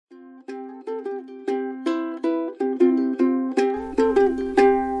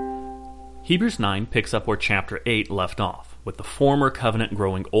Hebrews 9 picks up where chapter 8 left off, with the former covenant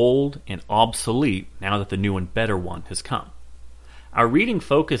growing old and obsolete now that the new and better one has come. Our reading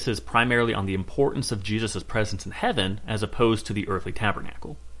focuses primarily on the importance of Jesus' presence in heaven as opposed to the earthly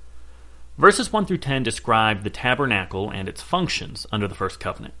tabernacle. Verses 1 through 10 describe the tabernacle and its functions under the first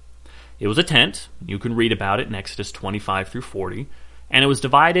covenant. It was a tent, you can read about it in Exodus 25 through 40, and it was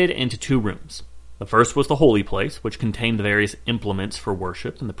divided into two rooms. The first was the holy place, which contained the various implements for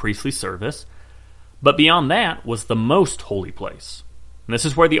worship and the priestly service. But beyond that was the most holy place. And this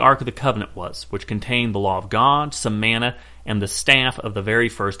is where the Ark of the Covenant was, which contained the law of God, some manna, and the staff of the very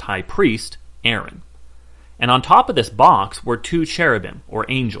first high priest, Aaron. And on top of this box were two cherubim, or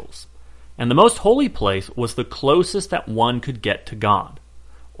angels. And the most holy place was the closest that one could get to God.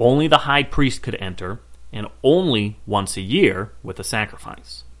 Only the high priest could enter, and only once a year with a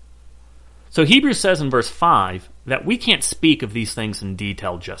sacrifice. So Hebrews says in verse 5 that we can't speak of these things in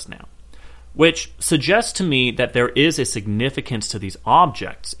detail just now, which suggests to me that there is a significance to these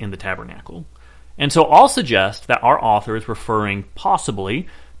objects in the tabernacle. And so I'll suggest that our author is referring possibly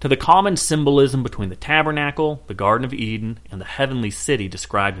to the common symbolism between the tabernacle, the Garden of Eden, and the heavenly city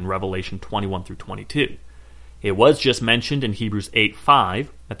described in Revelation 21 through 22. It was just mentioned in Hebrews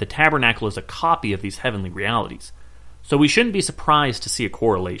 8:5 that the tabernacle is a copy of these heavenly realities, so we shouldn't be surprised to see a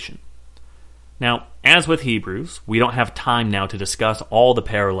correlation. Now, as with Hebrews, we don't have time now to discuss all the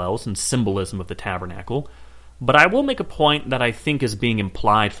parallels and symbolism of the tabernacle, but I will make a point that I think is being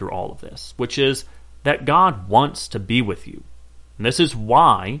implied through all of this, which is that God wants to be with you. And this is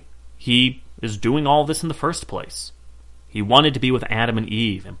why He is doing all this in the first place. He wanted to be with Adam and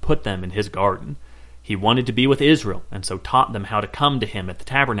Eve and put them in His garden. He wanted to be with Israel, and so taught them how to come to Him at the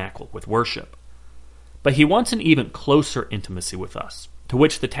tabernacle with worship. But He wants an even closer intimacy with us, to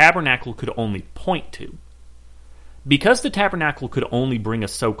which the tabernacle could only point to. Because the tabernacle could only bring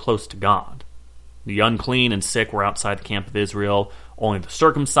us so close to God, the unclean and sick were outside the camp of Israel, only the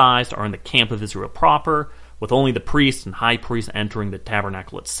circumcised are in the camp of Israel proper, with only the priest and high priest entering the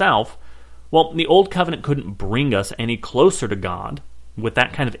tabernacle itself. Well, the old covenant couldn't bring us any closer to God with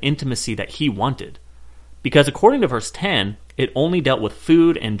that kind of intimacy that He wanted. Because according to verse 10, it only dealt with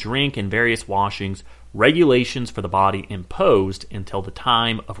food and drink and various washings, regulations for the body imposed until the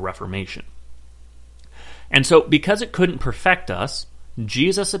time of Reformation. And so, because it couldn't perfect us,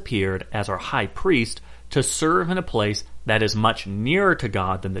 Jesus appeared as our high priest to serve in a place that is much nearer to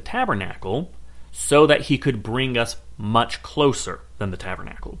God than the tabernacle, so that He could bring us much closer than the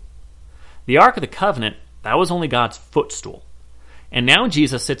tabernacle. The Ark of the Covenant, that was only God's footstool. And now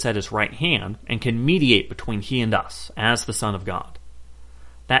Jesus sits at His right hand and can mediate between He and us as the Son of God.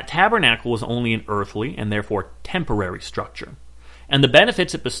 That tabernacle was only an earthly and therefore temporary structure, and the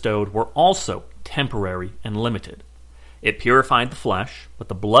benefits it bestowed were also temporary and limited. It purified the flesh, but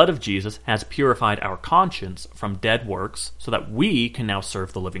the blood of Jesus has purified our conscience from dead works so that we can now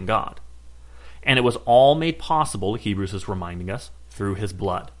serve the living God. And it was all made possible, Hebrews is reminding us, through His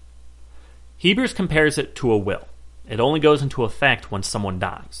blood. Hebrews compares it to a will. It only goes into effect when someone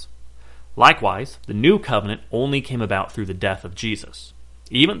dies. Likewise, the new covenant only came about through the death of Jesus.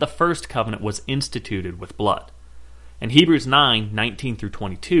 Even the first covenant was instituted with blood. And Hebrews 9:19 through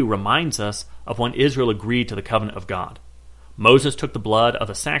 22 reminds us of when Israel agreed to the covenant of God. Moses took the blood of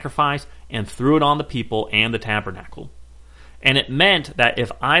the sacrifice and threw it on the people and the tabernacle. And it meant that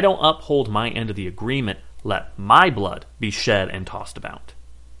if I don't uphold my end of the agreement, let my blood be shed and tossed about.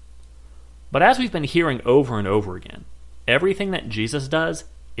 But as we've been hearing over and over again, everything that Jesus does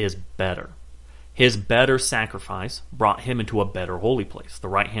is better. His better sacrifice brought Him into a better holy place, the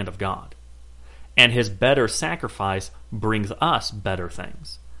right hand of God. And His better sacrifice brings us better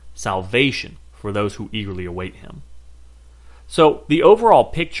things, salvation for those who eagerly await Him. So the overall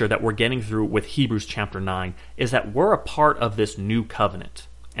picture that we're getting through with Hebrews chapter 9 is that we're a part of this new covenant,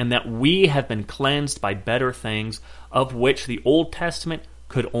 and that we have been cleansed by better things of which the Old Testament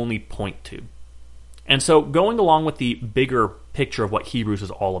could only point to. And so going along with the bigger picture of what Hebrews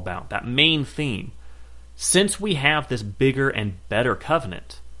is all about, that main theme, since we have this bigger and better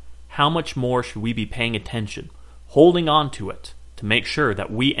covenant, how much more should we be paying attention, holding on to it, to make sure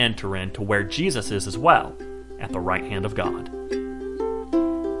that we enter into where Jesus is as well, at the right hand of God?